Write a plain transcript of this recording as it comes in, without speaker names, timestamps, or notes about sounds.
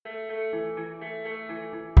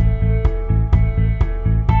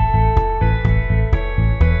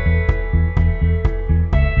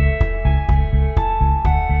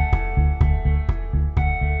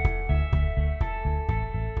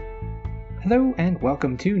Hello and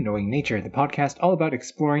welcome to Knowing Nature, the podcast all about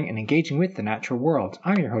exploring and engaging with the natural world.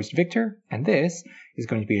 I'm your host Victor, and this is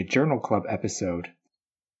going to be a Journal Club episode.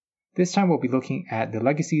 This time we'll be looking at the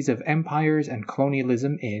legacies of empires and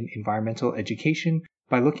colonialism in environmental education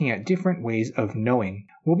by looking at different ways of knowing.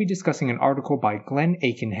 We'll be discussing an article by Glenn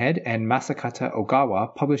Aikenhead and Masakata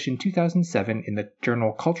Ogawa published in 2007 in the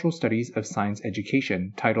journal Cultural Studies of Science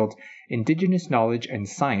Education, titled Indigenous Knowledge and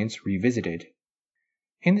Science Revisited.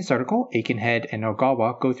 In this article, Aikenhead and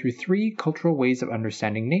Ogawa go through three cultural ways of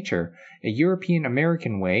understanding nature: a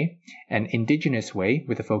European-American way, an indigenous way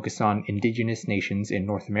with a focus on indigenous nations in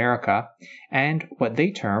North America, and what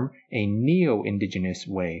they term a neo-indigenous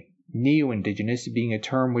way. Neo-indigenous being a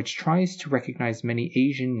term which tries to recognize many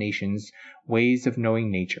Asian nations' ways of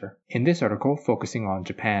knowing nature, in this article focusing on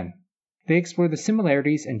Japan. They explore the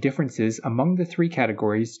similarities and differences among the three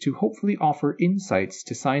categories to hopefully offer insights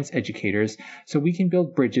to science educators so we can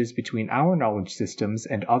build bridges between our knowledge systems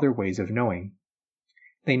and other ways of knowing.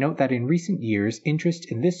 They note that in recent years,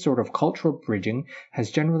 interest in this sort of cultural bridging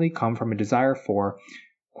has generally come from a desire for,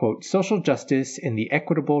 quote, social justice in the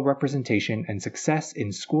equitable representation and success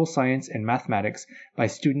in school science and mathematics by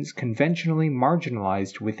students conventionally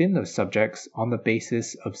marginalized within those subjects on the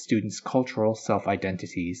basis of students' cultural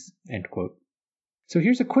self-identities, end quote. So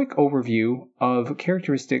here's a quick overview of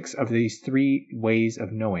characteristics of these three ways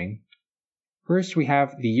of knowing. First, we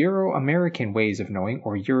have the Euro-American ways of knowing,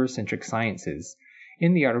 or Eurocentric sciences.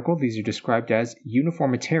 In the article, these are described as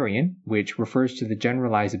uniformitarian, which refers to the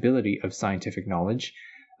generalizability of scientific knowledge.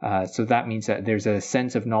 So that means that there's a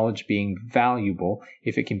sense of knowledge being valuable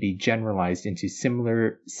if it can be generalized into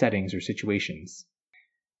similar settings or situations.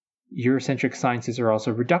 Eurocentric sciences are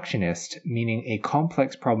also reductionist, meaning a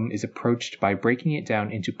complex problem is approached by breaking it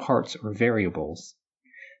down into parts or variables.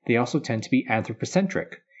 They also tend to be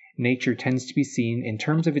anthropocentric. Nature tends to be seen in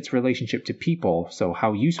terms of its relationship to people, so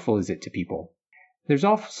how useful is it to people? There's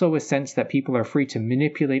also a sense that people are free to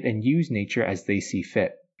manipulate and use nature as they see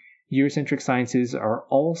fit. Eurocentric sciences are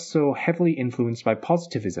also heavily influenced by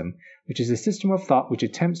positivism, which is a system of thought which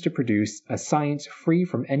attempts to produce a science free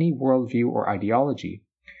from any worldview or ideology.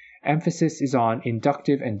 Emphasis is on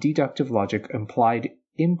inductive and deductive logic applied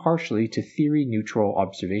impartially to theory-neutral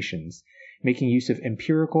observations, making use of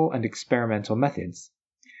empirical and experimental methods.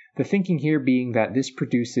 The thinking here being that this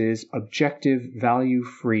produces objective,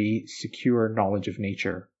 value-free, secure knowledge of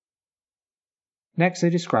nature. Next, I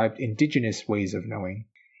described indigenous ways of knowing.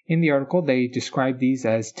 In the article, they describe these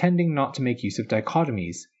as tending not to make use of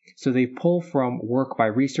dichotomies, so they pull from work by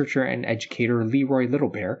researcher and educator Leroy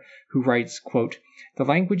Littlebear, who writes, quote, "The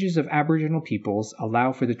languages of Aboriginal peoples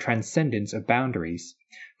allow for the transcendence of boundaries.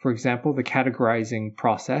 For example, the categorizing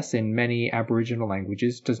process in many Aboriginal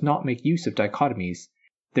languages does not make use of dichotomies.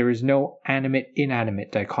 There is no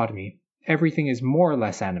animate-inanimate dichotomy. Everything is more or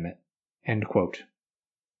less animate," end quote.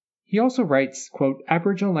 He also writes, quote,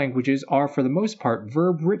 "Aboriginal languages are for the most part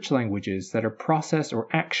verb-rich languages that are process or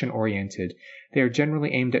action-oriented. They are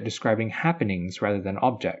generally aimed at describing happenings rather than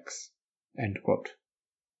objects," end quote.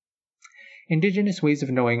 Indigenous ways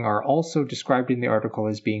of knowing are also described in the article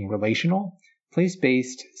as being relational,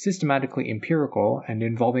 place-based, systematically empirical, and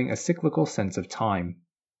involving a cyclical sense of time.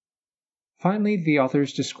 Finally, the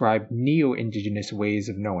authors describe neo-indigenous ways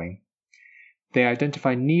of knowing. They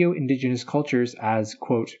identify neo-indigenous cultures as,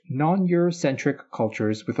 quote, non-Eurocentric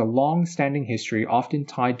cultures with a long-standing history often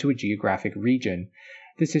tied to a geographic region.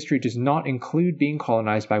 This history does not include being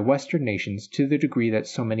colonized by Western nations to the degree that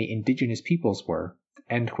so many indigenous peoples were,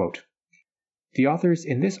 end quote. The authors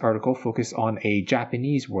in this article focus on a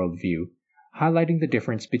Japanese worldview, highlighting the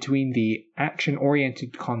difference between the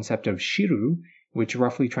action-oriented concept of shiru, which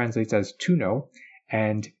roughly translates as to know,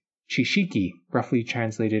 and chishiki, roughly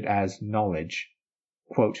translated as knowledge.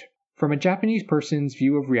 Quote, "From a Japanese person's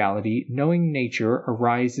view of reality, knowing nature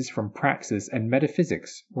arises from praxis and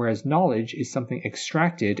metaphysics, whereas knowledge is something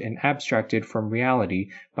extracted and abstracted from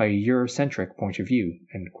reality by a Eurocentric point of view,"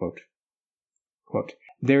 end quote. Quote,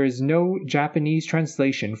 "There is no Japanese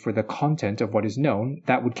translation for the content of what is known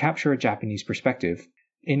that would capture a Japanese perspective.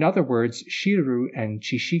 In other words, shiru and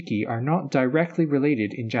chishiki are not directly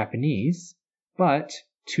related in Japanese, but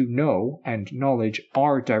to know and knowledge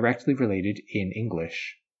are directly related in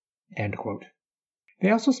English," end quote.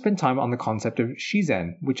 They also spend time on the concept of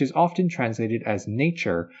shizen, which is often translated as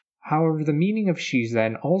nature. However, the meaning of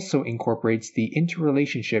shizen also incorporates the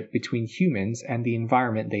interrelationship between humans and the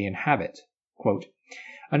environment they inhabit. Quote,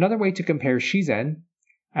 "Another way to compare shizen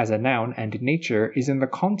as a noun and nature is in the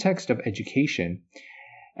context of education.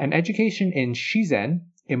 An education in shizen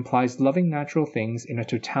implies loving natural things in a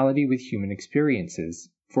totality with human experiences,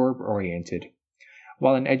 verb-oriented.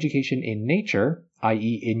 while an education in nature,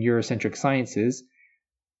 i.e. in Eurocentric sciences,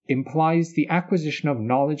 implies the acquisition of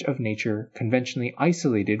knowledge of nature conventionally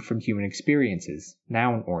isolated from human experiences,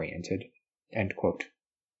 noun-oriented. End quote.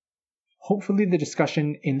 Hopefully the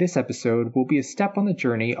discussion in this episode will be a step on the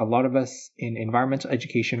journey a lot of us in environmental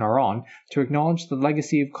education are on to acknowledge the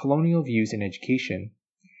legacy of colonial views in education.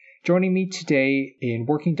 Joining me today in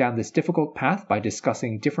working down this difficult path by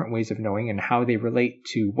discussing different ways of knowing and how they relate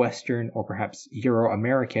to Western or perhaps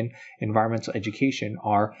Euro-American environmental education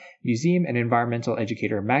are museum and environmental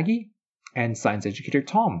educator Maggie and science educator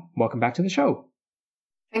Tom. Welcome back to the show.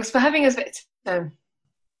 Thanks for having us, Victor.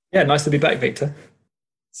 Yeah, nice to be back, Victor.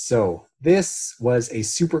 So this was a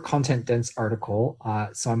super content-dense article,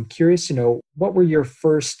 so I'm curious to know, what were your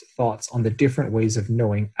first thoughts on the different ways of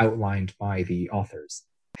knowing outlined by the authors?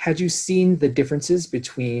 Had you seen the differences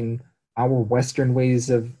between our Western ways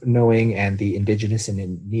of knowing and the indigenous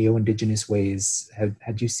and neo-indigenous ways?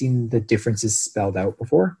 Had you seen the differences spelled out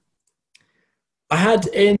before? I had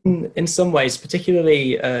in some ways,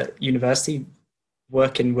 particularly at university,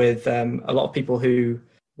 working with a lot of people who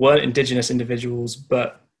weren't indigenous individuals,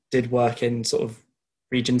 but did work in sort of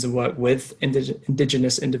regions and work with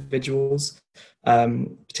indigenous individuals,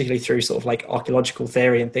 particularly through sort of like archaeological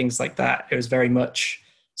theory and things like that. It was very much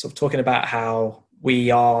sort of talking about how we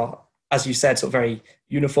are, as you said, sort of very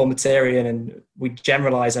uniformitarian, and we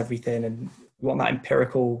generalize everything, and we want that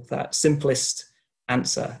empirical, that simplest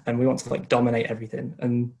answer, and we want to like dominate everything,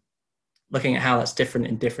 and looking at how that's different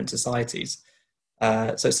in different societies.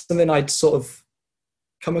 So it's something I'd sort of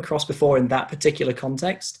come across before in that particular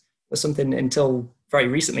context, but something until very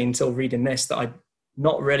recently, until reading this, that I'd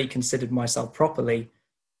not really considered myself properly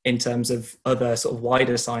in terms of other sort of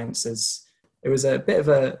wider sciences. It was a bit of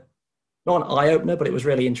a, not an eye-opener, but it was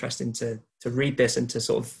really interesting to read this and to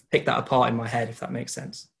sort of pick that apart in my head, if that makes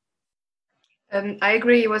sense. I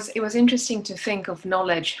agree. It was interesting to think of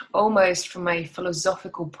knowledge almost from a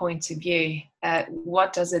philosophical point of view.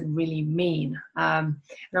 What does it really mean? And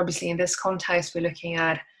obviously in this context, we're looking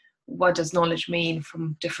at what does knowledge mean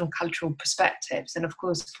from different cultural perspectives. And of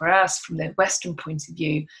course, for us, from the Western point of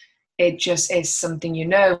view, it just is something you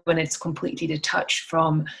know when it's completely detached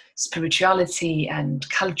from spirituality and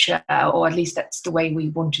culture, or at least that's the way we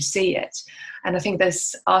want to see it. And I think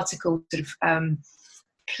this article sort of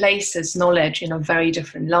places knowledge in a very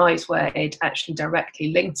different light, where it actually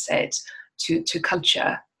directly links it to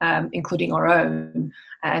culture, including our own.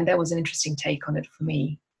 And that was an interesting take on it for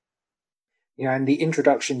me. Yeah, in the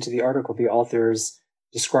introduction to the article, the authors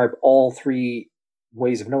describe all three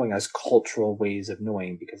ways of knowing as cultural ways of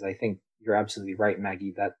knowing, because I think you're absolutely right,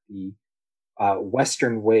 Maggie, that the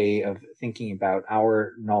Western way of thinking about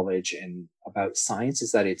our knowledge and about science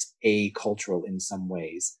is that it's acultural in some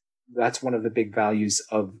ways. That's one of the big values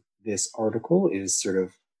of this article, is sort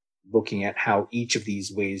of looking at how each of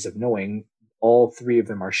these ways of knowing, all three of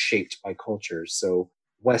them are shaped by culture. So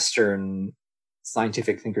Western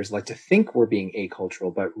scientific thinkers like to think we're being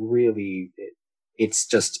acultural, but really it's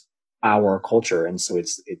just our culture. And so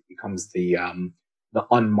it becomes the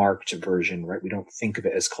unmarked version, right? We don't think of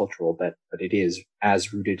it as cultural, but it is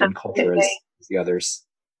as rooted in culture as the others.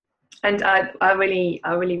 And I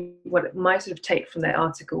really, what my sort of take from that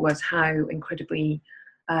article was how incredibly,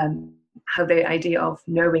 how the idea of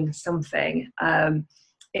knowing something,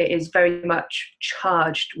 it is very much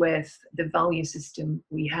charged with the value system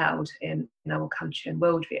we held in our culture and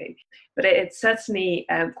worldview. But it's certainly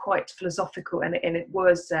quite philosophical, and it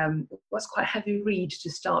was quite a heavy read to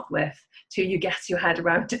start with, till you get your head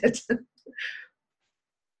around it.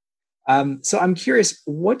 So I'm curious,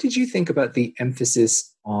 what did you think about the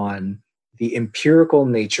emphasis on the empirical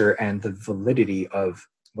nature and the validity of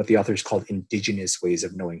what the authors called indigenous ways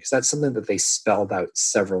of knowing? Because that's something that they spelled out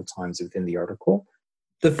several times within the article.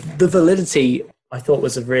 The validity, I thought,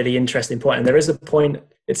 was a really interesting point. And there is a point,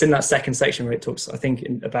 it's in that second section where it talks, I think,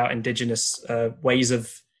 about indigenous ways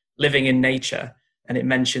of living in nature. And it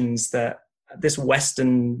mentions that this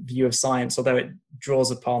Western view of science, although it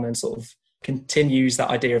draws upon and sort of continues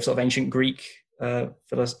that idea of sort of ancient Greek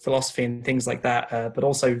philosophy and things like that, but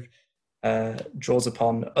also draws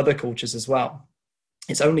upon other cultures as well.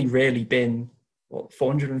 It's only really been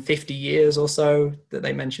 450 years or so that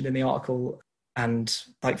they mentioned in the article, and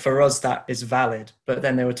like for us that is valid. But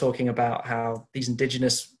then they were talking about how these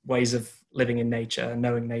indigenous ways of living in nature and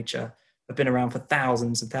knowing nature have been around for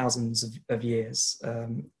thousands and thousands of years,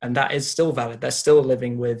 and that is still valid. They're still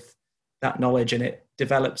living with that knowledge, and it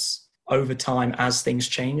develops over time as things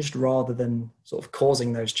changed rather than sort of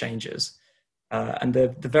causing those changes. And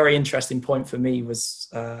the very interesting point for me was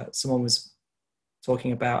someone was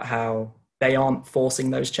talking about how they aren't forcing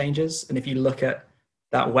those changes. And if you look at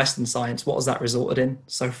that Western science, what has that resulted in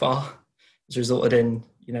so far? It's resulted in,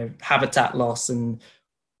 habitat loss and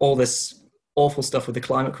all this awful stuff with the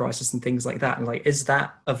climate crisis and things like that. And like, is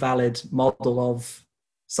that a valid model of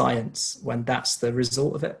science when that's the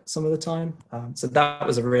result of it some of the time? So that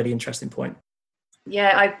was a really interesting point.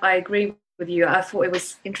 Yeah, I agree with you. I thought it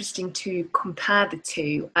was interesting to compare the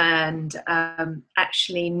two and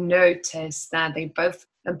actually notice that they both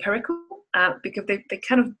empirical because they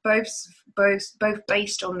kind of both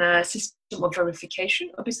based on a system of verification.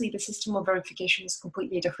 Obviously, the system of verification is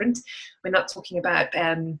completely different. We're not talking about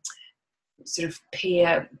sort of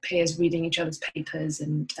peers reading each other's papers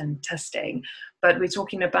and testing, but we're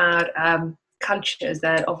talking about cultures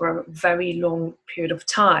that over a very long period of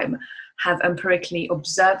time have empirically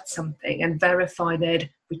observed something and verified it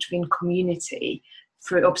between community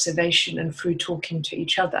through observation and through talking to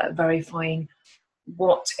each other, verifying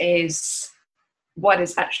what is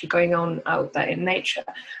actually going on out there in nature.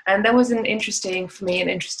 And that was an interesting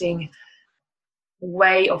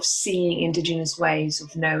way of seeing indigenous ways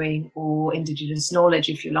of knowing, or indigenous knowledge,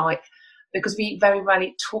 if you like, because we very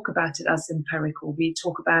rarely talk about it as empirical. We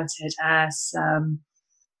talk about it as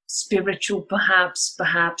spiritual, perhaps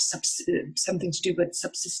something to do with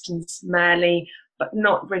subsistence merely, but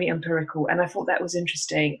not really empirical. And I thought that was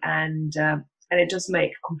interesting, and it does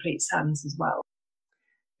make complete sense as well.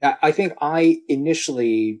 I think I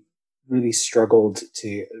initially really struggled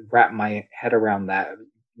to wrap my head around that,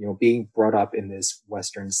 being brought up in this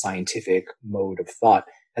Western scientific mode of thought,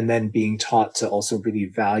 and then being taught to also really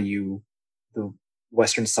value the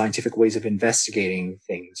Western scientific ways of investigating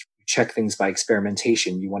things. You check things by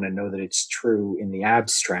experimentation. You want to know that it's true in the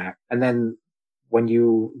abstract. And then when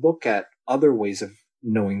you look at other ways of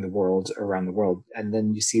knowing the world around the world, and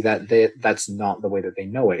then you see that that's not the way that they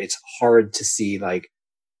know it, it's hard to see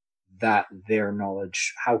that their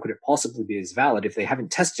knowledge, how could it possibly be as valid if they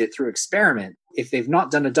haven't tested it through experiment? If they've not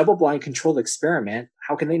done a double-blind controlled experiment,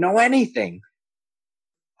 how can they know anything?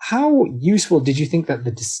 How useful did you think that the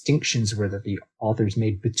distinctions were that the authors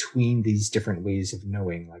made between these different ways of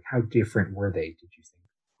knowing? Like, how different were they, did you think?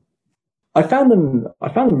 I found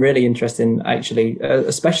them really interesting, actually,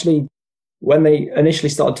 especially when they initially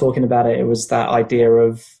started talking about it. It was that idea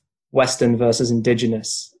of Western versus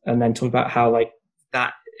Indigenous, and then talk about how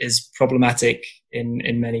that is problematic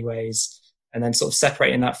in many ways, and then sort of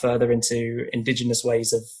separating that further into indigenous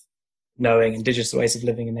ways of knowing, indigenous ways of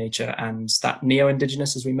living in nature, and that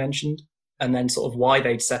neo-indigenous, as we mentioned, and then sort of why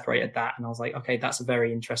they'd separated that. And I was like, okay, that's a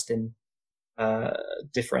very interesting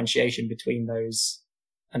differentiation between those.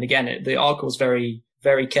 And again, the article was very,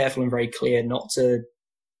 very careful and very clear not to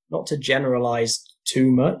generalize too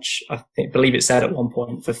much. I believe it said at one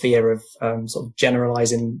point, for fear of sort of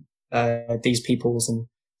generalizing these peoples and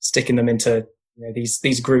sticking them into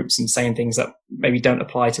these groups and saying things that maybe don't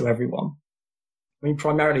apply to everyone. I mean,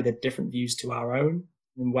 primarily the different views to our own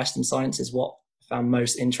in Western science is what I found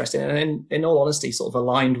most interesting, and in all honesty, sort of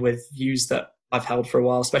aligned with views that I've held for a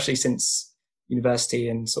while, especially since university,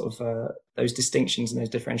 and sort of those distinctions and those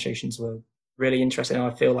differentiations were really interesting. And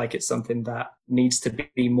I feel like it's something that needs to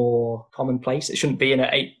be more commonplace. It shouldn't be in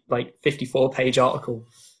a 54-page article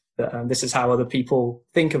that this is how other people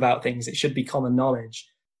think about things. It should be common knowledge.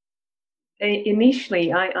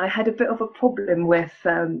 Initially, I had a bit of a problem with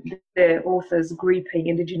the authors grouping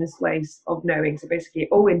indigenous ways of knowing. So basically,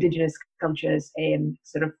 all indigenous cultures in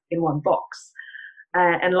one box,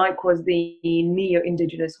 and likewise the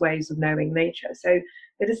neo-indigenous ways of knowing nature. So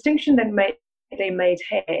the distinction that they made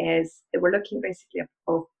here is that we're looking basically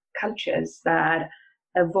of cultures that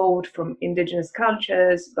evolved from indigenous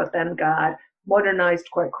cultures, but then got modernized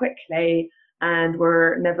quite quickly and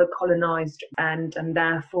were never colonized, and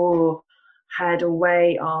therefore had a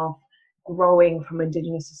way of growing from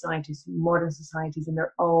indigenous societies to modern societies in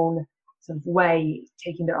their own sort of way,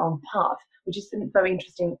 taking their own path, which is a very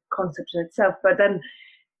interesting concept in itself. But then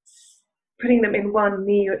putting them in one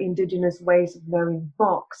neo-indigenous ways of knowing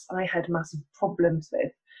box, I had massive problems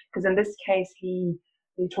with, because in this case, we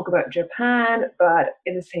talk about Japan, but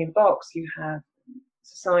in the same box you have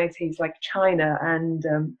societies like China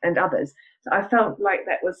and others. So I felt like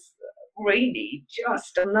that was really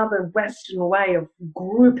just another Western way of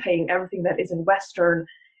grouping everything that isn't Western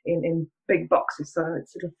in big boxes. So I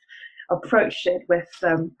sort of approached it with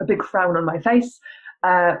a big frown on my face.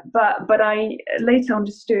 But I later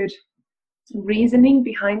understood reasoning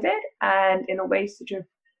behind it, and in a way sort of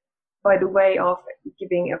by the way of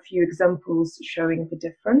giving a few examples showing the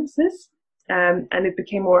differences. And it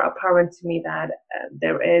became more apparent to me that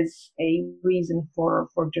there is a reason for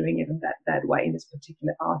doing it in that way in this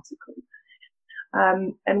particular article.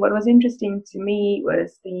 And what was interesting to me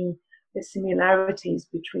was the the similarities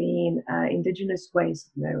between indigenous ways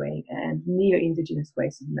of knowing and neo-indigenous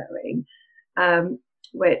ways of knowing,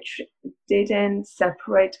 which didn't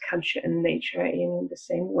separate culture and nature in the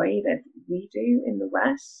same way that we do in the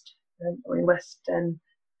West, or in Western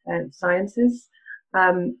sciences.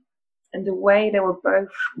 And the way they were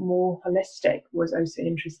both more holistic was also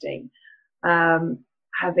interesting.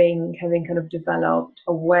 Having kind of developed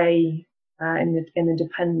a way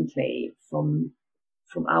independently from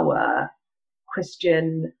our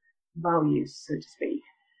Christian values, so to speak.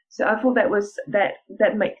 So I thought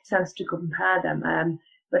that made sense to compare them.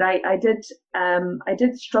 But I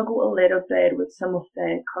did struggle a little bit with some of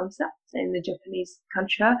the concepts in the Japanese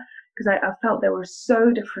culture, because I felt they were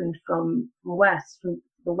so different from the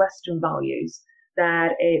Western values,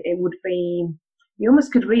 that it would be, you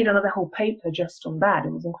almost could read another whole paper just on that.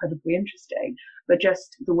 It was incredibly interesting. But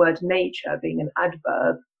just the word nature being an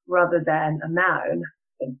adverb rather than a noun,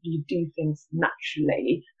 you do things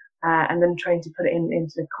naturally, and then trying to put it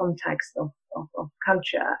into the context of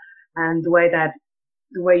culture and the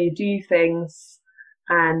way you do things,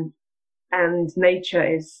 and nature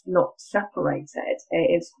is not separated.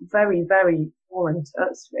 It's very, very foreign to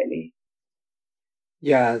us, really.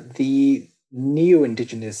 Yeah, the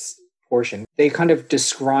neo-indigenous portion, they kind of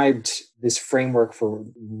described this framework for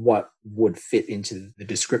what would fit into the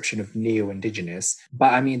description of neo-indigenous.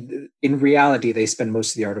 But I mean, in reality, they spend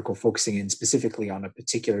most of the article focusing in specifically on a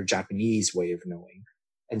particular Japanese way of knowing.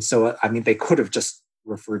 And so, I mean, they could have just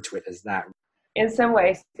referred to it as that. In some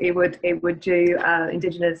ways, it would do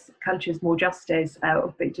indigenous cultures more justice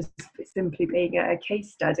of it just simply being a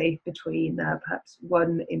case study between perhaps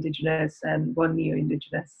one indigenous and one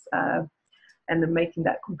neo-indigenous, and then making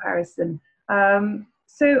that comparison.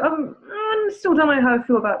 So I still don't know how I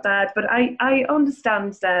feel about that, but I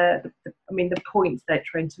understand the points they're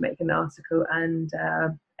trying to make in the article, and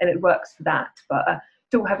it works for that. But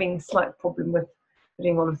still having a slight problem with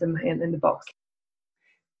putting all of them in the box.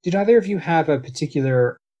 Did either of you have a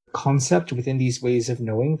particular concept within these ways of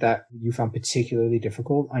knowing that you found particularly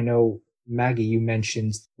difficult? I know, Maggie, you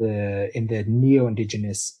mentioned in the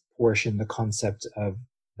neo-indigenous portion, the concept of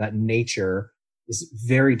that nature is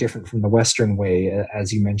very different from the Western way.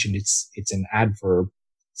 As you mentioned, it's an adverb.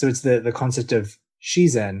 So it's the concept of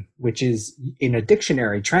shizen, which is in a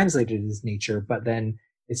dictionary translated as nature, but then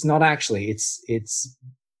it's not actually. It's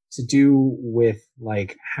to do with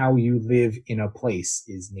like how you live in a place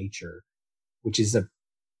is nature, which is a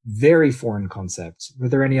very foreign concept. Were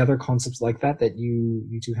there any other concepts like that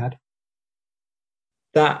you two had?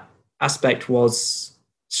 That aspect was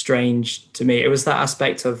strange to me. It was that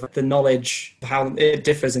aspect of the knowledge, how it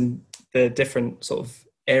differs in the different sort of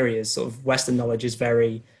areas. Sort of Western knowledge is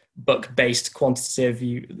very book-based, quantitative.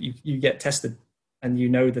 You get tested and you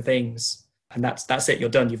know the things, and that's it. You're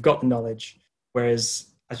done. You've got the knowledge. Whereas,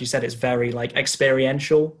 as you said, it's very like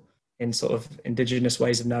experiential in sort of indigenous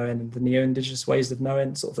ways of knowing and the neo-indigenous ways of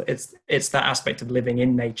knowing. Sort of it's that aspect of living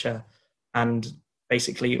in nature and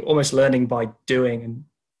basically almost learning by doing and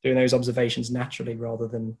doing those observations naturally, rather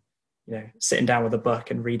than, you know, sitting down with a book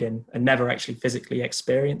and reading and never actually physically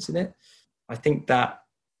experiencing it. I think that,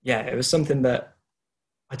 yeah, it was something that,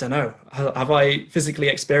 I don't know, have I physically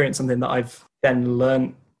experienced something that I've then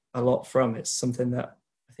learned a lot from? It's something that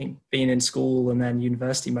I think, being in school and then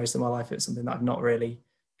university most of my life, it's something that I've not really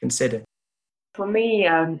considered. For me,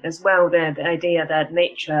 as well, the idea that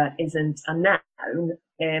nature isn't a noun,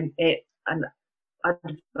 an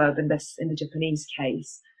adverb in the Japanese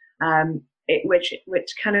case, which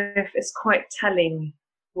kind of is quite telling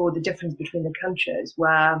for the difference between the cultures,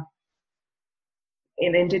 where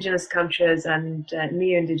in indigenous cultures and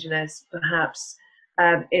neo-indigenous, perhaps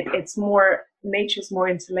it's more, nature's more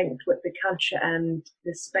interlinked with the culture and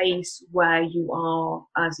the space where you are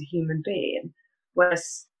as a human being.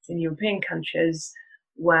 Whereas in European countries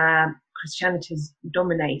where Christianity is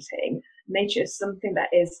dominating, nature is something that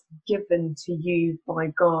is given to you by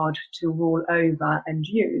God to rule over and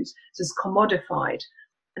use. So it's commodified.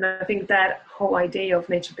 And I think that whole idea of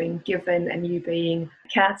nature being given and you being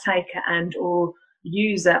caretaker and or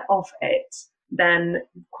user of it then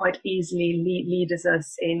quite easily leads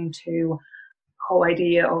us into the whole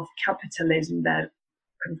idea of capitalism that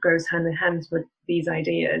kind of goes hand in hand with these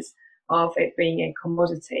ideas of it being a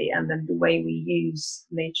commodity, and then the way we use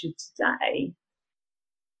nature today.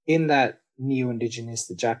 In that neo-indigenous,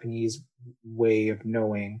 the Japanese way of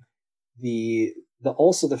knowing,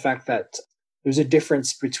 also the fact that there's a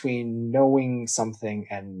difference between knowing something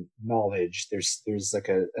and knowledge. There's like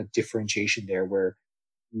a differentiation there, where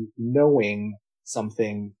knowing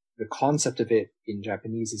something, the concept of it in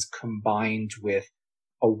Japanese is combined with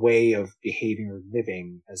a way of behaving or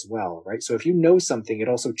living as well, right? So if you know something, it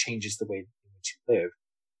also changes the way in which you live.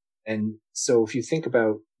 And so if you think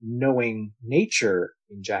about knowing nature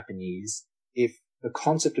in Japanese, if the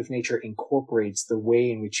concept of nature incorporates the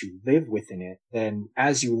way in which you live within it, then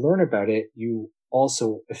as you learn about it, you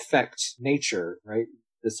also affect nature, right?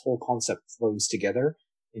 This whole concept flows together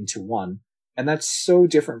into one. And that's so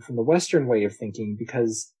different from the Western way of thinking,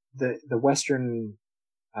 because the Western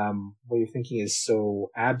way of thinking is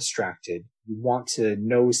so abstracted. You want to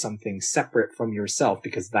know something separate from yourself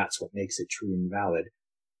because that's what makes it true and valid.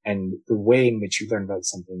 And the way in which you learn about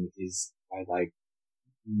something is by like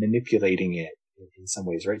manipulating it in some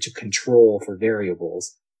ways, right? To control for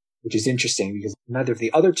variables, which is interesting because neither of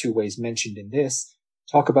the other two ways mentioned in this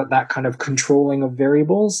talk about that kind of controlling of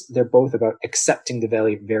variables. They're both about accepting the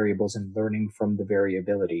variables and learning from the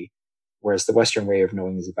variability. Whereas the Western way of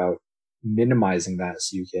knowing is about minimizing that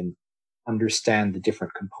so you can understand the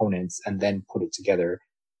different components and then put it together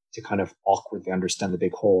to kind of awkwardly understand the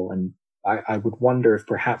big whole. And I would wonder if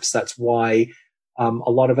perhaps that's why a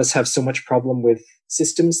lot of us have so much problem with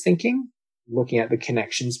systems thinking, looking at the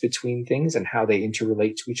connections between things and how they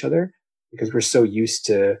interrelate to each other, because we're so used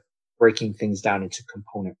to breaking things down into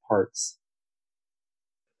component parts.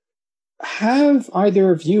 Have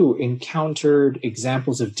either of you encountered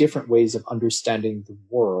examples of different ways of understanding the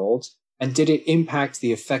world, and did it impact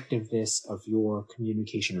the effectiveness of your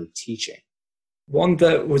communication or teaching? One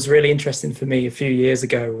that was really interesting for me a few years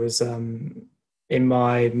ago was in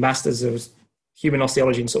my master's, it was human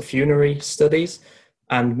osteology and sort of funerary studies.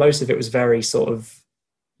 And most of it was very sort of,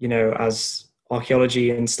 as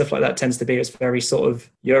archaeology and stuff like that tends to be, it's very sort of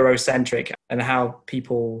Eurocentric and how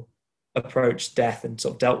people approach death and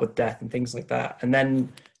sort of dealt with death and things like that. And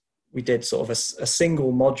then we did sort of a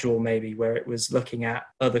single module maybe where it was looking at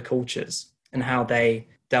other cultures and how they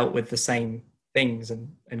dealt with the same things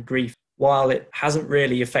and grief. While it hasn't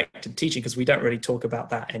really affected teaching, because we don't really talk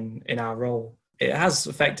about that in our role, it has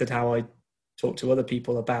affected how I talk to other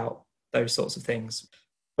people about those sorts of things.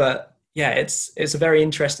 But yeah, it's a very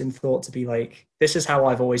interesting thought to be like, this is how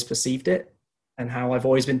I've always perceived it and how I've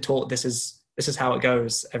always been taught this is how it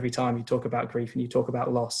goes every time you talk about grief and you talk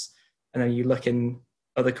about loss. And then you look in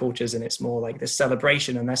other cultures and it's more like this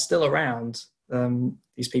celebration and they're still around,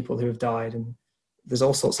 these people who have died. And there's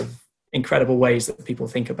all sorts of incredible ways that people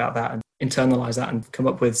think about that and internalize that and come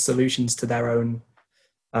up with solutions to their own.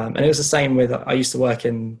 And it was the same with, I used to work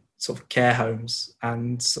in sort of care homes,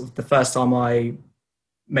 and sort of the first time I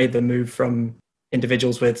made the move from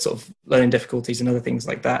individuals with sort of learning difficulties and other things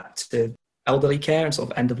like that to elderly care and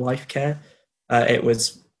sort of end of life care, it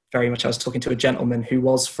was very much, I was talking to a gentleman who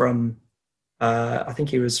was from, I think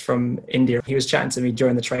he was from India. He was chatting to me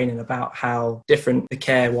during the training about how different the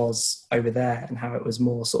care was over there and how it was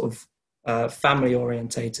more sort of family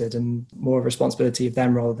orientated and more of a responsibility of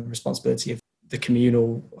them rather than responsibility of the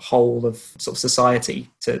communal whole of sort of society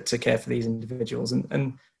to care for these individuals.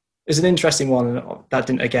 And it's an interesting one, and that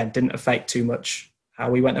didn't affect too much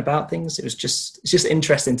how we went about things. It's just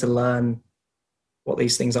interesting to learn what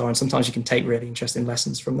these things are, and sometimes you can take really interesting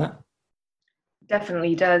lessons from that.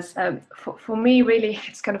 Definitely does. For me, really,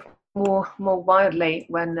 it's kind of more wildly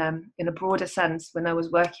when, in a broader sense, when I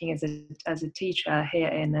was working as a teacher here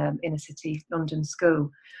in inner city London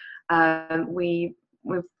school, we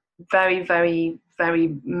were very, very,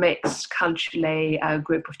 very mixed culturally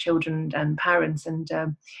group of children and parents, and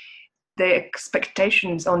the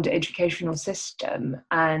expectations on the educational system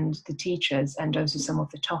and the teachers and also some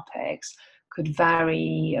of the topics could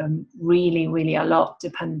vary really, really a lot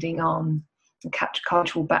depending on the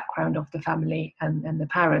cultural background of the family and the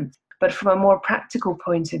parents. But from a more practical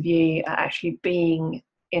point of view, actually being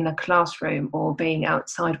in a classroom or being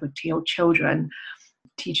outside with your children,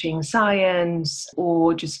 teaching science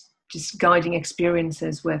or just guiding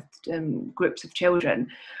experiences with groups of children,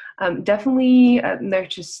 definitely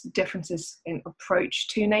notice differences in approach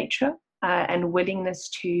to nature and willingness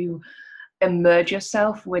to immerse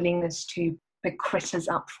yourself, willingness to pick critters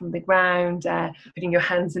up from the ground, putting your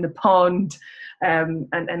hands in a pond,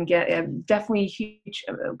 and get definitely huge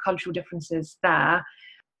cultural differences there.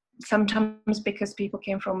 Sometimes because people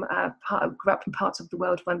came from grew up in parts of the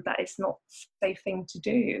world when that is not a safe thing to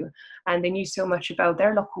do, and they knew so much about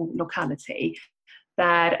their locality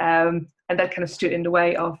that and that kind of stood in the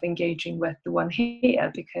way of engaging with the one here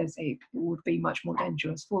because it would be much more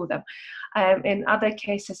dangerous for them. In other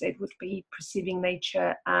cases, it would be perceiving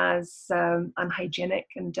nature as unhygienic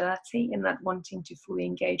and dirty, and not wanting to fully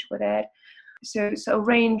engage with it. So a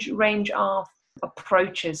range of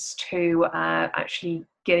approaches to actually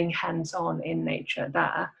getting hands-on in nature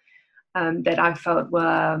there that I felt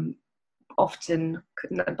were often,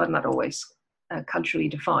 but not always, culturally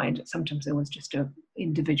defined. Sometimes it was just a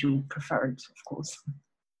individual preference, of course.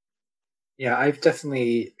 Yeah, I've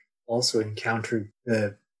definitely also encountered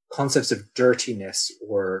the concepts of dirtiness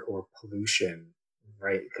or pollution,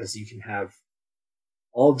 right? Because you can have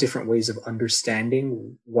all different ways of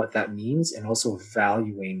understanding what that means and also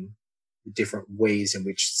valuing the different ways in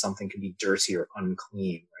which something can be dirty or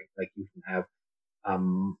unclean, right? Like you can have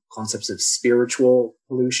concepts of spiritual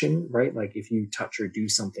pollution, right? Like if you touch or do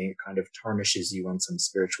something, it kind of tarnishes you on some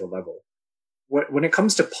spiritual level. When it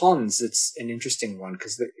comes to ponds, it's an interesting one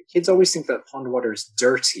because the kids always think that pond water is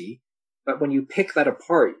dirty, but when you pick that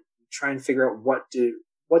apart, you try and figure out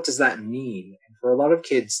what does that mean? And for a lot of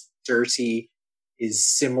kids, dirty is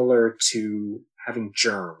similar to having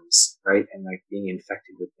germs, right? And like being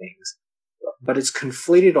infected with things. But it's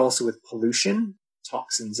conflated also with pollution,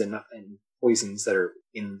 toxins and poisons that are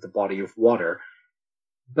in the body of water.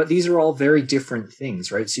 But these are all very different things,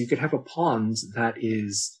 right? So you could have a pond that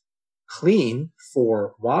is clean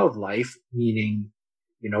for wildlife, meaning,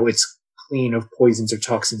 it's clean of poisons or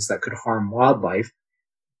toxins that could harm wildlife,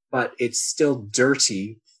 but it's still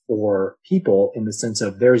dirty for people in the sense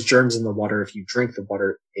of there's germs in the water. If you drink the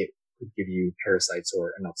water, it could give you parasites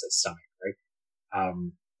or an upset stomach, right?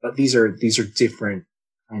 But these are different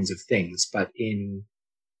kinds of things. But in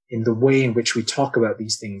the way in which we talk about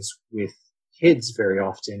these things with kids very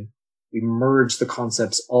often, we merge the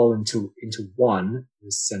concepts all into one,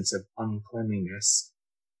 this sense of uncleanliness.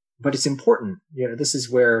 But it's important. This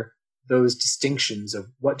is where those distinctions of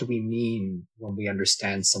what do we mean when we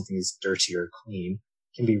understand something is dirty or clean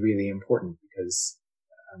can be really important because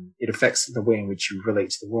it affects the way in which you relate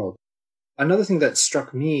to the world. Another thing that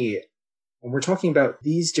struck me when we're talking about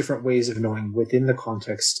these different ways of knowing within the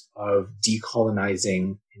context of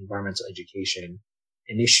decolonizing environmental education,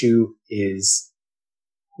 an issue is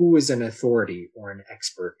who is an authority or an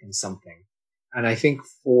expert in something. And I think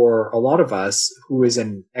for a lot of us, who is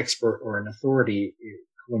an expert or an authority,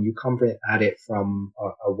 when you come at it from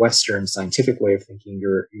a Western scientific way of thinking,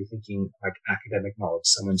 you're thinking like academic knowledge,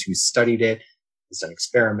 someone who's studied it, has done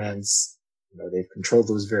experiments, they've controlled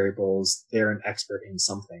those variables, they're an expert in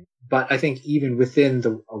something. But I think even within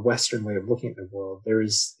a Western way of looking at the world,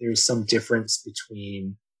 there's some difference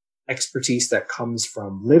between expertise that comes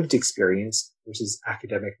from lived experience versus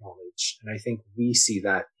academic knowledge. And I think we see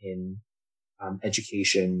that in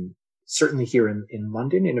education, certainly here in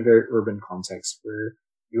London, in a very urban context where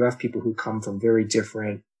you have people who come from very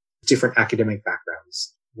different academic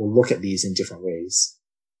backgrounds. We'll look at these in different ways.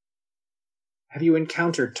 Have you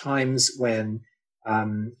encountered times when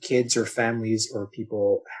kids or families or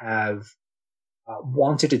people have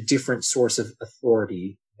wanted a different source of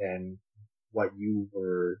authority than what you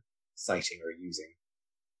were citing or using?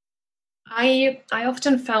 I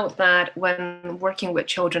often felt that when working with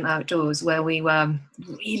children outdoors, where we were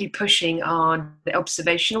really pushing on the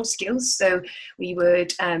observational skills. So we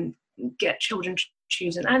would get children to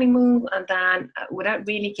choose an animal, and then without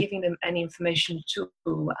really giving them any information at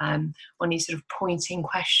all, only sort of pointing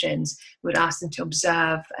questions, we would ask them to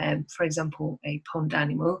observe, for example, a pond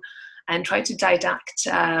animal, and try to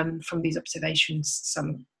didact from these observations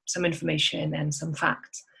some information and some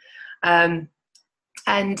facts. And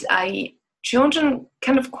children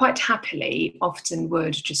kind of quite happily often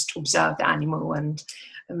would just observe the animal and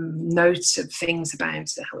note of things about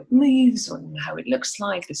how it moves and how it looks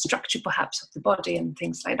like, the structure perhaps of the body and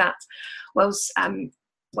things like that. Whilst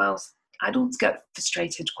adults get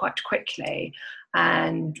frustrated quite quickly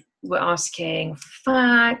and were asking for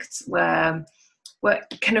facts, were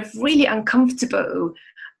kind of really uncomfortable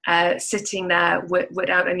sitting there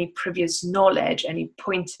without any previous knowledge, any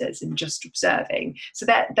pointers, and just observing. So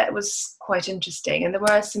that was quite interesting. And there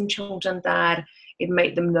were some children that it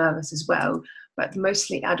made them nervous as well, but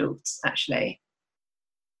mostly adults, actually.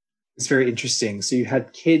 It's very interesting. So you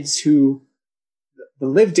had kids who the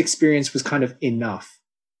lived experience was kind of enough,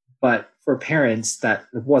 but for parents that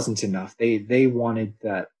wasn't enough. They wanted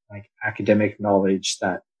that like academic knowledge,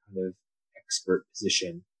 that kind of expert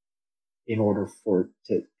position in order for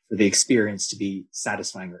the experience to be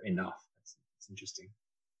satisfying or enough. That's interesting.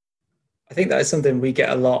 I think that is something we get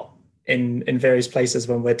a lot in various places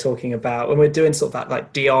when we're talking about, when we're doing sort of that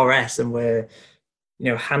like DRS and we're,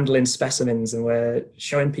 handling specimens and we're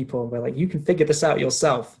showing people and we're like, you can figure this out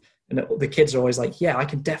yourself. And the kids are always like, yeah, I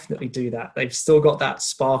can definitely do that. They've still got that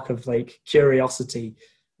spark of like curiosity.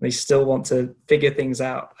 They still want to figure things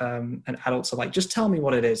out. And adults are like, just tell me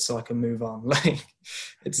what it is so I can move on. Like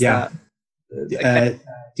it's that.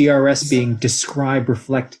 DRS being describe,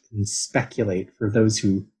 reflect, and speculate for those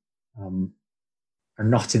who are are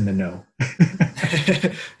not in the know.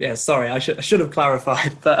 Yeah, sorry, I should have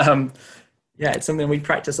clarified, but yeah, it's something we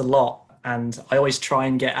practice a lot, and I always try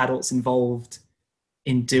and get adults involved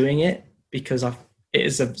in doing it because it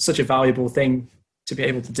is such a valuable thing to be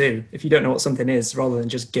able to do. If you don't know what something is, rather than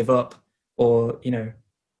just give up or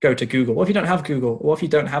go to Google. What if you don't have Google? What if you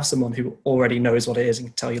don't have someone who already knows what it is and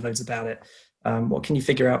can tell you loads about it? What can you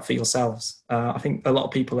figure out for yourselves? I think a lot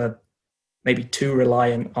of people are maybe too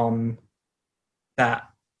reliant on that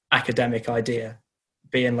academic idea,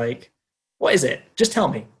 being like, what is it? Just tell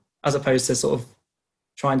me, as opposed to sort of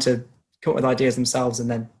trying to come up with ideas themselves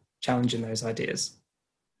and then challenging those ideas.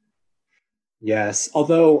 Yes,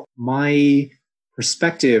 although my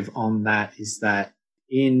perspective on that is that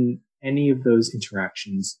in any of those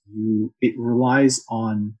interactions, it relies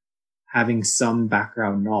on having some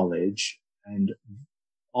background knowledge, and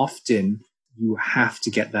often you have to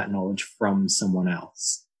get that knowledge from someone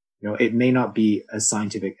else. It may not be a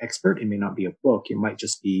scientific expert, it may not be a book, it might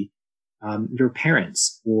just be your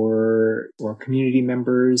parents or community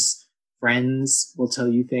members, friends will tell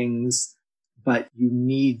you things, but you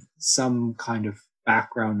need some kind of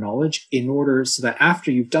background knowledge in order so that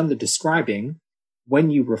after you've done the describing,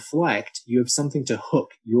 when you reflect, you have something to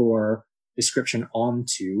hook your description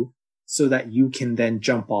onto so that you can then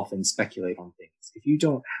jump off and speculate on things. If you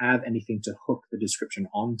don't have anything to hook the description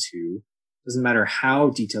onto, doesn't matter how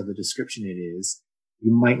detailed the description it is,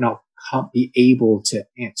 you might not be able to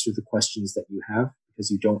answer the questions that you have because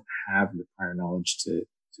you don't have the prior knowledge to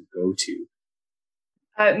go to.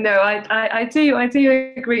 No, I do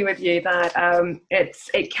agree with you that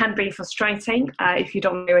it can be frustrating if you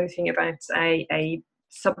don't know anything about a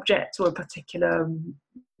subject or a particular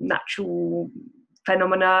natural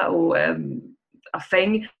phenomena or a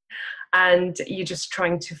thing, and you're just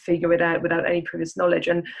trying to figure it out without any previous knowledge,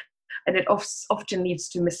 and it often leads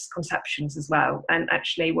to misconceptions as well, and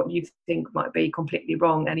actually what you think might be completely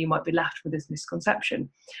wrong, and you might be left with this misconception.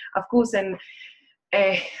 Of course,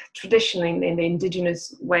 traditionally in the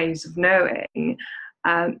indigenous ways of knowing,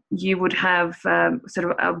 you would have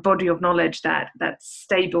sort of a body of knowledge that's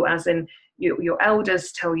stable, as in your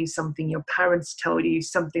elders tell you something, your parents tell you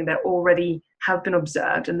something that already have been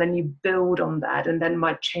observed, and then you build on that, and then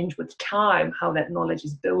might change with time how that knowledge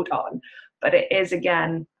is built on. But it is,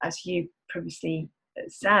 again, as you previously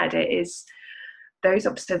said, it is, those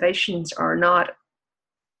observations are not,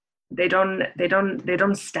 they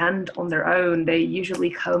don't stand on their own. They usually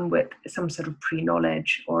come with some sort of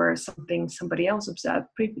pre-knowledge or something somebody else observed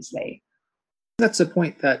previously. That's a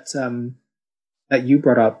point that that you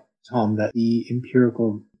brought up, Tom, that the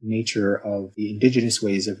empirical nature of the indigenous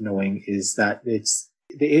ways of knowing is that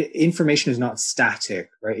the information is not static,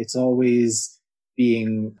 right? It's always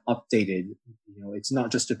being updated. It's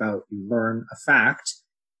not just about you learn a fact.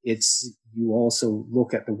 It's you also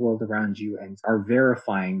look at the world around you and are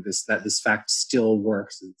verifying that this fact still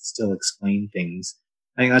works, it still explains things.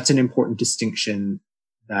 I think that's an important distinction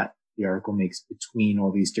that the article makes between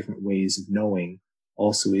all these different ways of knowing.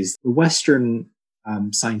 Also, is the Western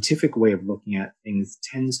scientific way of looking at things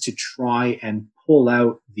tends to try and pull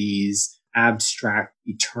out these abstract,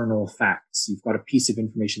 eternal facts. You've got a piece of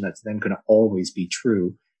information that's then going to always be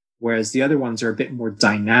true. Whereas the other ones are a bit more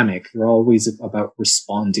dynamic. They're always about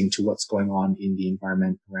responding to what's going on in the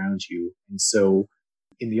environment around you. And so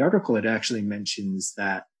in the article, it actually mentions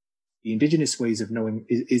that the indigenous ways of knowing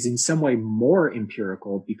is in some way more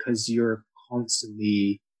empirical because you're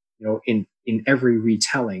constantly, in every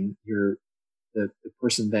retelling, the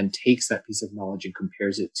person then takes that piece of knowledge and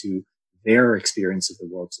compares it to their experience of the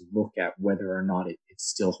world to look at whether or not it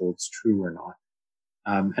still holds true or not.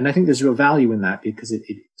 And I think there's real value in that because it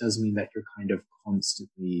does mean that you're kind of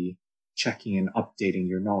constantly checking and updating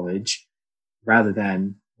your knowledge rather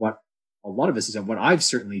than what a lot of us have done. What I've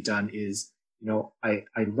certainly done is, I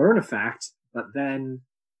learn a fact, but then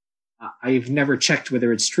I've never checked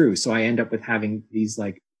whether it's true. So I end up with having these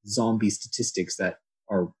like zombie statistics that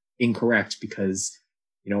are incorrect because,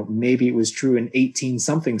 maybe it was true in 18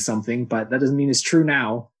 something, but that doesn't mean it's true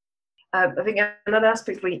now. I think another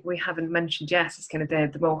aspect we haven't mentioned yet is kind of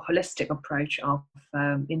the more holistic approach of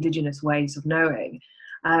indigenous ways of knowing.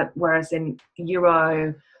 Whereas in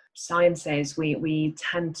neurosciences, we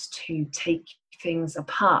tend to take things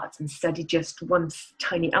apart and study just one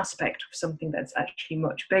tiny aspect of something that's actually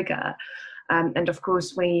much bigger. And of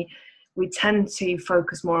course, we tend to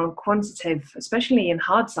focus more on quantitative, especially in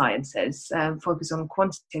hard sciences, focus on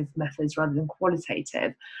quantitative methods rather than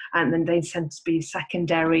qualitative. And then they tend to be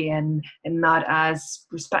secondary and not as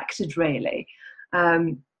respected, really.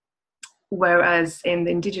 Whereas in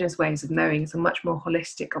the indigenous ways of knowing, it's a much more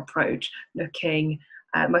holistic approach, looking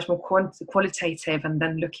much more qualitative, and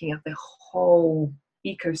then looking at the whole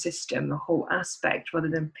ecosystem, the whole aspect, rather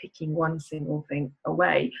than picking one single thing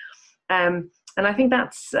away. And I think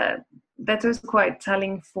that's also quite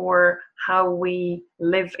telling for how we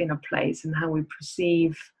live in a place and how we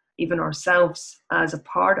perceive even ourselves as a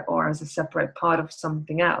part or as a separate part of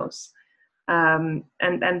something else. And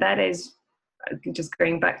that is, just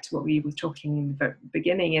going back to what we were talking in the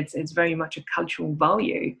beginning, it's very much a cultural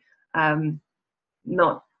value,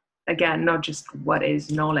 not just what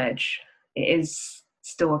is knowledge. It is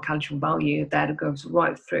still a cultural value that goes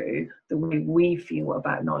right through the way we feel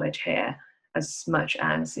about knowledge here, as much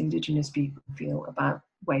as Indigenous people feel about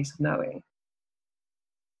ways of knowing.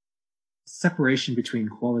 Separation between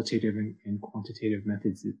qualitative and quantitative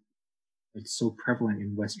methods, it's so prevalent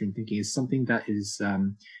in Western thinking, is something that is,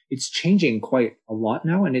 it's changing quite a lot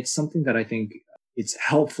now. And it's something that I think it's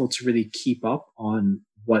helpful to really keep up on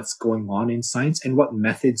what's going on in science and what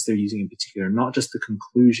methods they're using in particular, not just the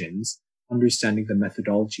conclusions. Understanding the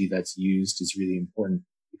methodology that's used is really important,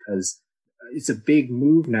 because it's a big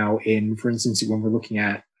move now in, for instance, when we're looking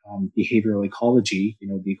at behavioral ecology,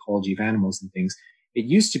 the ecology of animals and things. It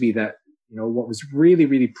used to be that, what was really,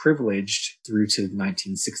 really privileged through to the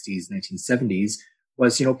 1960s, 1970s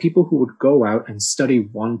was, people who would go out and study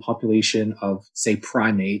one population of, say,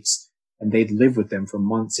 primates, and they'd live with them for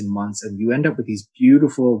months and months. And you end up with these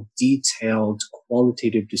beautiful, detailed,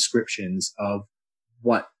 qualitative descriptions of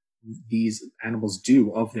what these animals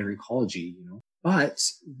do of their ecology, But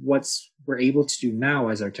what we're able to do now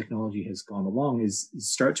as our technology has gone along is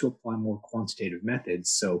start to apply more quantitative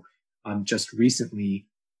methods. So just recently,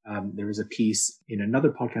 there was a piece in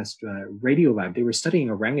another podcast, Radiolab. They were studying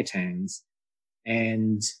orangutans,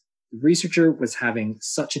 and the researcher was having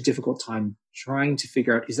such a difficult time trying to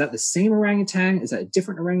figure out, is that the same orangutan? Is that a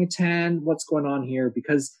different orangutan? What's going on here?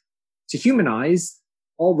 Because to human eyes,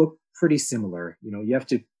 all look pretty similar. You have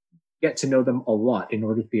to get to know them a lot in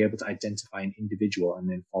order to be able to identify an individual and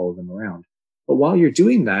then follow them around. But while you're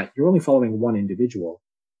doing that, you're only following one individual,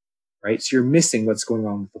 right? So you're missing what's going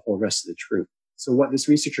on with the whole rest of the troop. So what this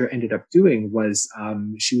researcher ended up doing was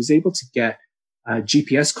she was able to get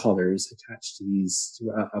GPS collars attached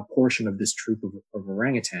to a portion of this troop of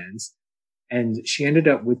orangutans. And she ended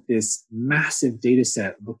up with this massive data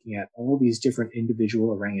set looking at all these different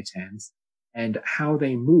individual orangutans and how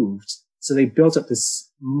they moved. So they built up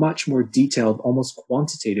this much more detailed, almost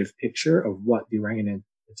quantitative picture of what the orangutan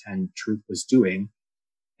troop was doing.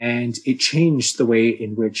 And it changed the way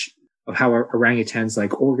in which of how orangutans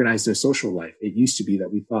organize their social life. It used to be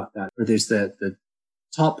that we thought that, or there's the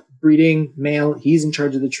top breeding male, he's in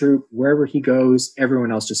charge of the troop. Wherever he goes,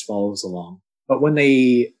 everyone else just follows along. But when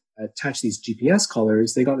they attach these GPS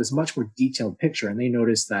collars, they got this much more detailed picture, and they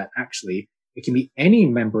noticed that actually it can be any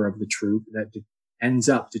member of the troop that ends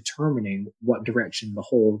up determining what direction the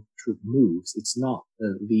whole troop moves. It's not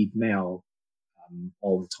the lead male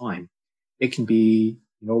all the time. It can be,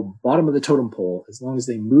 bottom of the totem pole, as long as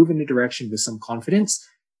they move in a direction with some confidence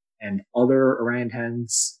and other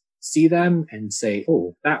orangutans see them and say,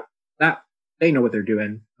 oh, that they know what they're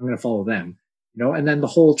doing. I'm going to follow them, and then the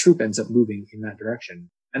whole troop ends up moving in that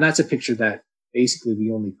direction. And that's a picture that basically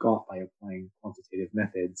we only got by applying quantitative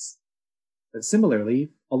methods. But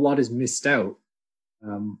similarly, a lot is missed out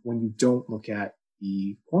when you don't look at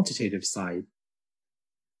the quantitative side.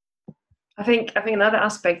 I think another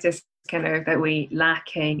aspect is kind of that we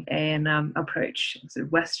lacking in sort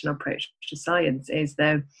of Western approach to science is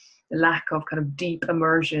the lack of kind of deep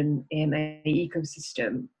immersion in an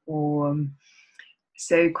ecosystem.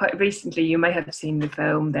 So quite recently, you may have seen the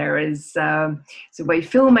film. There is a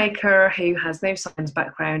filmmaker who has no science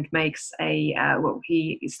background makes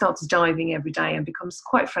he starts diving every day and becomes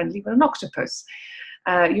quite friendly with an octopus.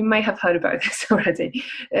 You may have heard about this already.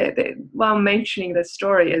 While mentioning this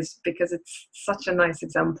story is because it's such a nice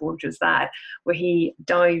example of just that, where he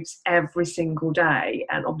dives every single day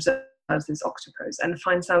and observes this octopus and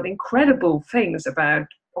finds out incredible things about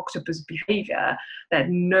octopus behavior that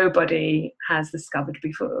nobody has discovered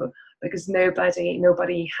before, because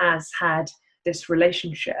nobody has had this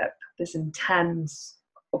relationship, this intense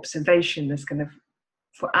observation, this kind of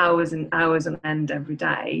for hours and hours on end every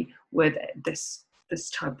day with this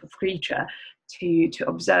type of creature to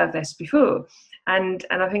observe this before. And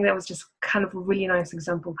I think that was just kind of a really nice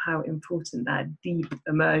example of how important that deep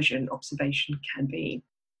immersion observation can be.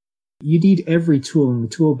 You need every tool in the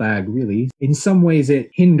tool bag, really. In some ways, it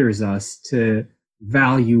hinders us to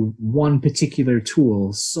value one particular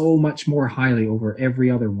tool so much more highly over every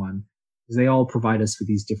other one, because they all provide us with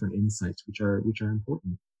these different insights, which are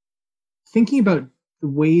important. Thinking about the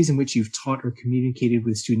ways in which you've taught or communicated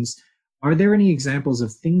with students, Are there any examples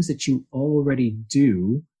of things that you already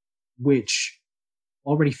do which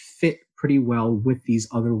already fit pretty well with these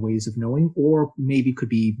other ways of knowing, or maybe could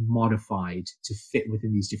be modified to fit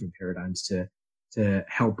within these different paradigms to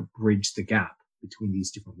help bridge the gap between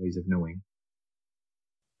these different ways of knowing?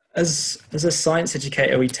 As a science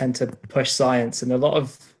educator, we tend to push science, and a lot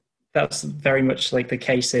of that's very much like the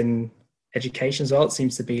case in education as well. It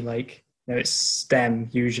seems to be like, it's STEM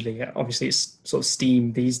usually. Obviously, it's sort of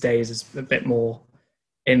STEAM these days is a bit more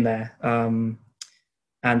in there, and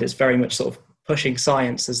it's very much sort of pushing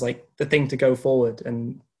science as like the thing to go forward.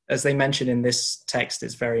 And as they mention in this text,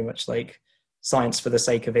 it's very much like science for the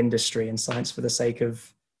sake of industry and science for the sake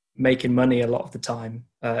of making money a lot of the time.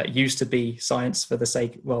 It used to be science for the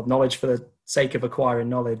sake, knowledge for the sake of acquiring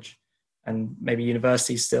knowledge, and maybe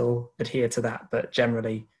universities still adhere to that, but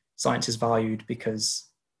generally science is valued because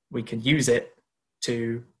we can use it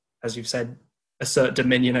to, as you've said, assert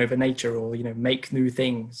dominion over nature, or make new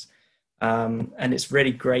things. And it's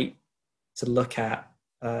really great to look at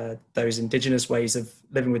those indigenous ways of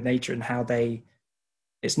living with nature and how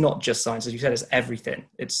it's not just science, as you said, it's everything.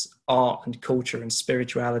 It's art and culture and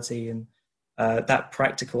spirituality and that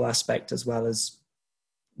practical aspect as well as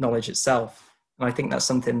knowledge itself. And I think that's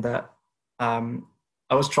something that I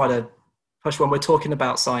always try to push when we're talking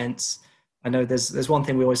about science. I know there's one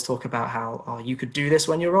thing we always talk about, how you could do this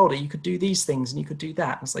when you're older, you could do these things and you could do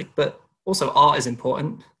that. And it's like, but also art is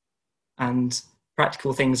important and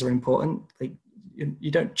practical things are important. Like,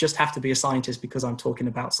 you don't just have to be a scientist because I'm talking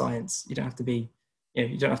about science. You don't have to be,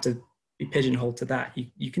 you don't have to be pigeonholed to that.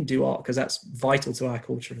 You can do art because that's vital to our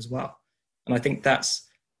culture as well. And I think that's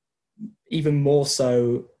even more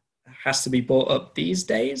so has to be brought up these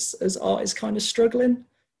days as art is kind of struggling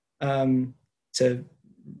to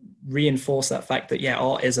reinforce that fact that,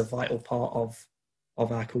 art is a vital part of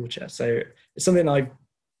our culture. So it's something I've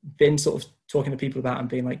been sort of talking to people about and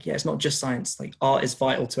being like, it's not just science, like art is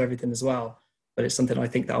vital to everything as well. But it's something I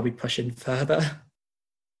think that I'll be pushing further.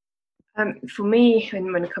 For me,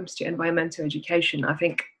 when it comes to environmental education, I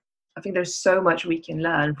think there's so much we can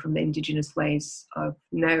learn from the indigenous ways of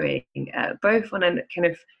knowing, both on a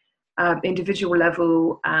kind of individual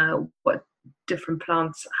level, what different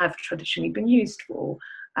plants have traditionally been used for,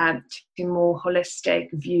 to a more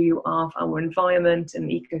holistic view of our environment and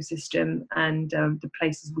ecosystem and the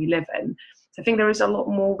places we live in. So I think there is a lot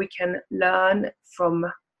more we can learn from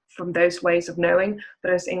those ways of knowing,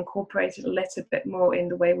 but it's incorporated a little bit more in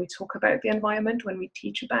the way we talk about the environment when we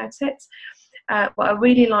teach about it. What I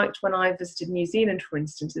really liked when I visited New Zealand, for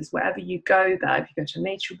instance, is wherever you go there, if you go to a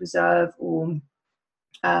nature reserve, or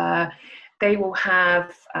they will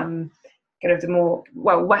have kind of the more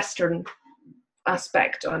Western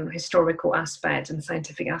aspect on historical aspect and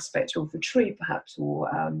scientific aspect of the tree, perhaps, or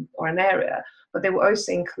an area, but they will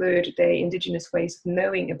also include the indigenous ways of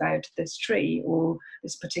knowing about this tree or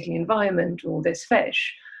this particular environment or this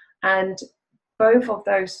fish. And both of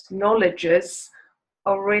those knowledges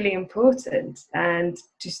are really important and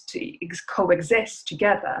just to coexist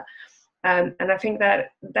together. And I think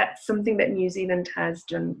that that's something that New Zealand has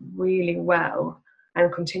done really well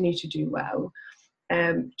and continue to do well,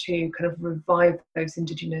 to kind of revive those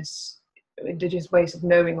indigenous ways of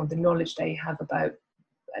knowing, or the knowledge they have about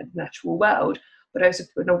the natural world, but also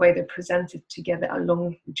in a way they're presented together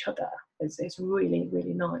along each other. It's really,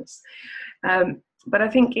 really nice. But I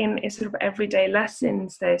think in sort of everyday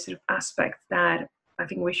lessons, there's sort of aspects that I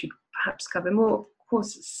think we should perhaps cover more. Of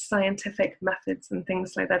course, scientific methods and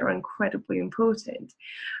things like that are incredibly important,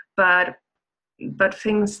 but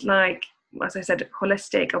things like, as I said,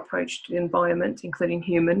 holistic approach to the environment, including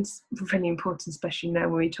humans, really important, especially now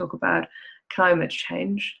when we talk about climate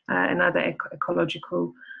change and other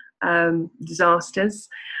ecological disasters,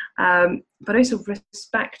 but also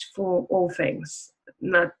respect for all things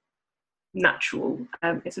natural.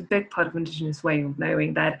 It's a big part of Indigenous way of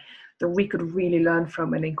knowing that we could really learn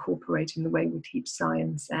from and incorporate in the way we teach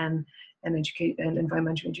science and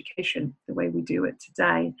environmental education, the way we do it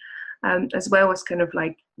today. As well as kind of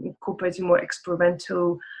like incorporating more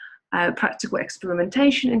experimental, practical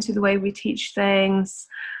experimentation into the way we teach things,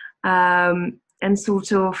 and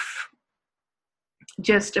sort of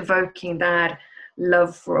just evoking that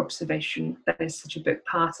love for observation that is such a big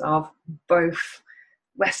part of both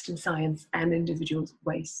Western science and individuals'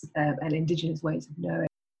 ways and indigenous ways of knowing.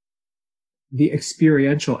 The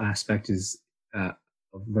experiential aspect of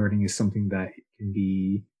learning is something that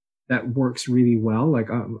works really well. Like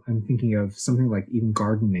I'm thinking of something like even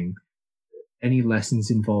gardening. Any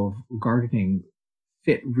lessons involve gardening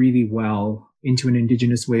fit really well into an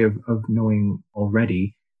indigenous way of knowing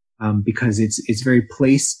already. because it's very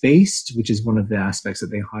place based, which is one of the aspects that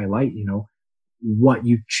they highlight. What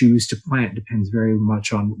you choose to plant depends very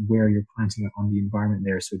much on where you're planting it on the environment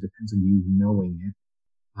there. So it depends on you knowing it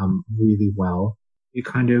really well. It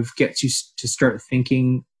kind of gets you to start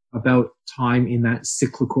thinking about time in that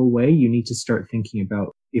cyclical way. You need to start thinking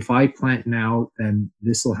about, if I plant now, then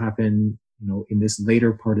this will happen, in this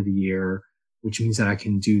later part of the year, which means that I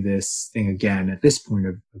can do this thing again at this point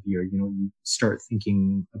of year. You start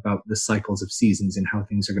thinking about the cycles of seasons and how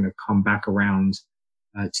things are going to come back around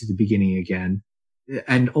to the beginning again.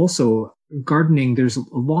 And also gardening, there's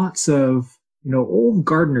lots of, old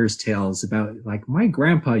gardeners' tales about, like, my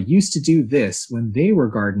grandpa used to do this when they were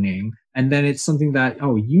gardening. And then it's something that,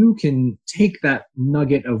 you can take that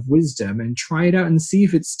nugget of wisdom and try it out and see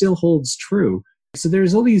if it still holds true. So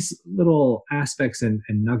there's all these little aspects and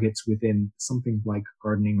nuggets within something like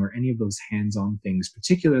gardening or any of those hands-on things,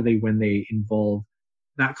 particularly when they involve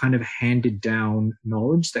that kind of handed down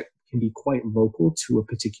knowledge that can be quite local to a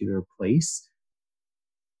particular place.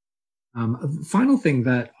 A final thing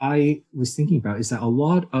that I was thinking about is that a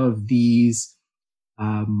lot of these,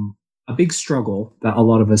 a big struggle that a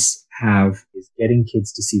lot of us have is getting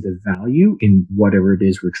kids to see the value in whatever it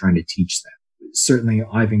is we're trying to teach them. Certainly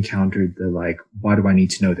I've encountered the, like, why do I need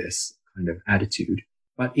to know this kind of attitude?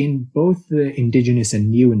 But in both the indigenous and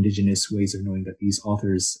neo-indigenous ways of knowing that these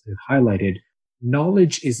authors have highlighted,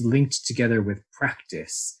 knowledge is linked together with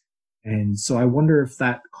practice. And so I wonder if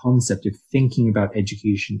that concept of thinking about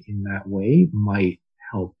education in that way might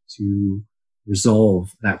help to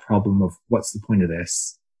resolve that problem of what's the point of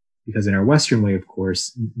this? Because in our Western way, of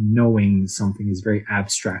course, knowing something is very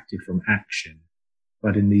abstracted from action.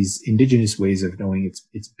 But in these indigenous ways of knowing,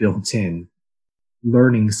 it's built in.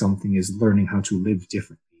 Learning something is learning how to live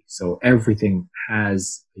differently. So everything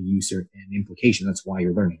has a use or an implication. That's why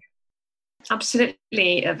you're learning it.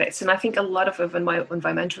 Absolutely, Vix. And I think a lot of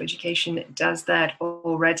environmental education does that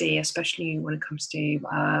already, especially when it comes to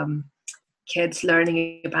kids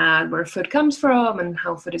learning about where food comes from and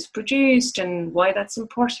how food is produced and why that's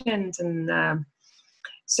important. And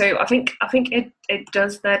so I think it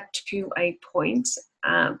does that to a point,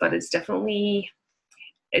 but it's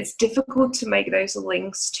difficult to make those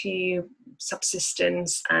links to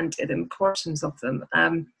subsistence and the importance of them,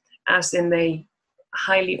 as in the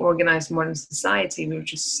highly organized modern society. We're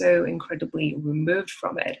just so incredibly removed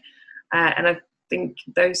from it, and I think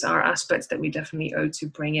those are aspects that we definitely owe to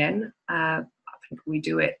bring in. I think we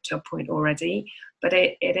do it to a point already, but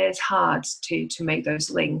it is hard to make those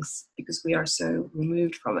links because we are so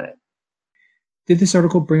removed from it. Did this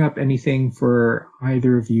article bring up anything for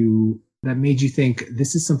either of you that made you think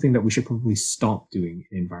this is something that we should probably stop doing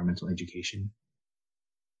in environmental education?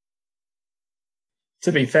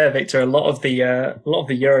 To be fair, Victor, a lot of the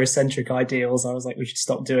Eurocentric ideals, I was like, we should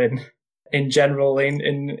stop doing in general,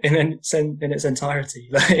 in its entirety.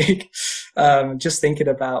 Like, just thinking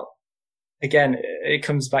about, again, it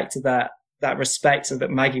comes back to that respect that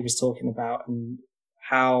Maggie was talking about, and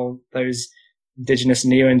how those indigenous and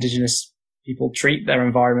neo-indigenous people treat their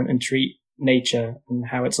environment and treat nature, and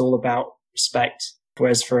how it's all about respect,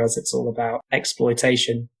 whereas for us, it's all about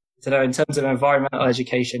exploitation. So in terms of environmental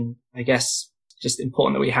education, I guess, just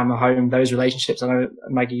important that we hammer home those relationships. I know,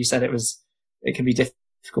 Maggie, you said it can be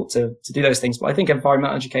difficult to do those things, but I think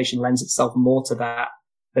environmental education lends itself more to that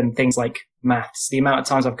than things like maths. The amount of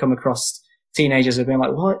times I've come across teenagers who've been like,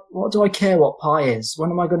 what do I care what pi is? When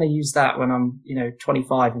am I going to use that when I'm,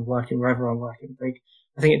 25 and working wherever I'm working?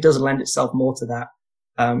 I think it does lend itself more to that.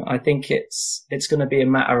 I think it's going to be a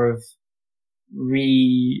matter of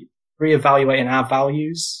reevaluating our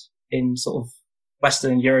values in sort of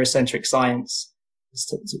Western and Eurocentric science as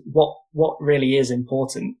to what really is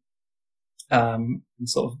important, and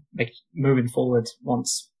sort of moving forward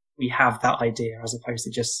once we have that idea, as opposed to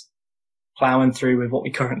just plowing through with what we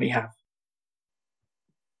currently have.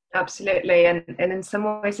 Absolutely, and in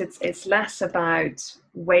some ways it's less about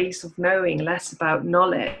ways of knowing, less about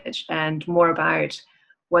knowledge, and more about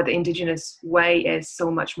what the indigenous way is so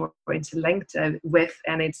much more interlinked with,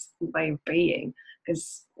 and its way of being,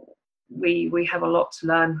 because we have a lot to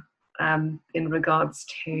learn in regards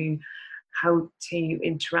to how to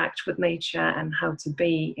interact with nature and how to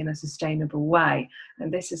be in a sustainable way.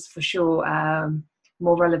 And this is for sure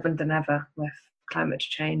more relevant than ever with climate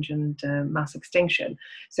change and mass extinction.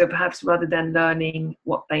 So perhaps rather than learning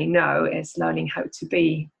what they know, is learning how to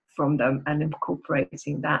be from them and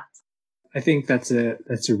incorporating that. I think that's a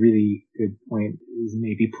really good point, is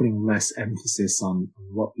maybe putting less emphasis on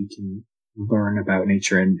what we can learn about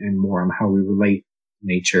nature and more on how we relate to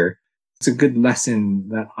nature. It's a good lesson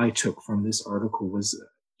that I took from this article, was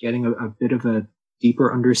getting a bit of a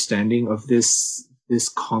deeper understanding of this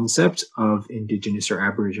concept of Indigenous or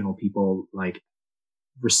Aboriginal people, like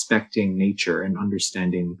respecting nature and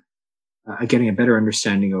understanding, getting a better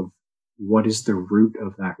understanding of what is the root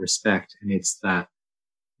of that respect. And it's that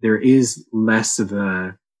there is less of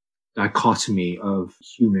a dichotomy of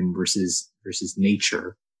human versus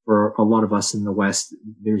nature. For a lot of us in the West,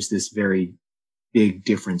 there's this very big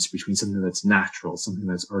difference between something that's natural, something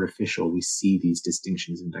that's artificial. We see these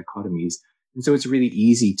distinctions and dichotomies. And so it's really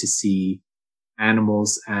easy to see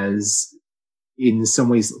animals as, in some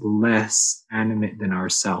ways, less animate than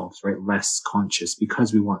ourselves, right? Less conscious,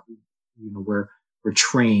 because we want, we're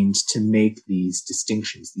trained to make these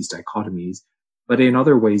distinctions, these dichotomies. But in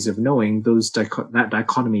other ways of knowing, that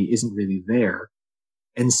dichotomy isn't really there.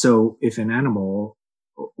 And so if an animal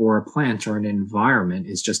or a plant or an environment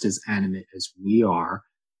is just as animate as we are,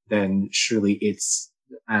 then surely it's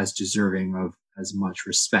as deserving of as much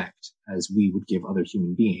respect as we would give other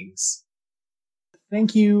human beings.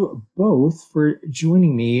 Thank you both for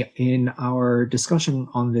joining me in our discussion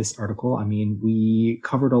on this article. I mean, we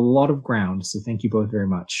covered a lot of ground, so thank you both very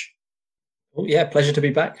much. Well, yeah, pleasure to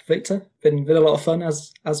be back, Victor. Been a lot of fun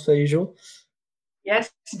as per usual.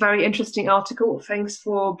 Yes, very interesting article. Thanks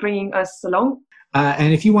for bringing us along.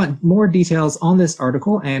 And if you want more details on this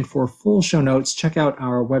article and for full show notes, check out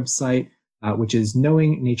our website, which is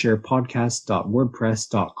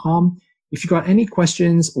knowingnaturepodcast.wordpress.com. If you've got any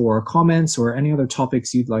questions or comments or any other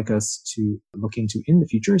topics you'd like us to look into in the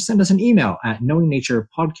future, send us an email at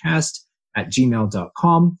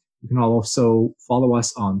knowingnaturepodcast@gmail.com. You can also follow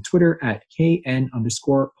us on Twitter at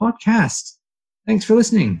 @KN_podcast. Thanks for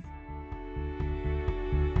listening.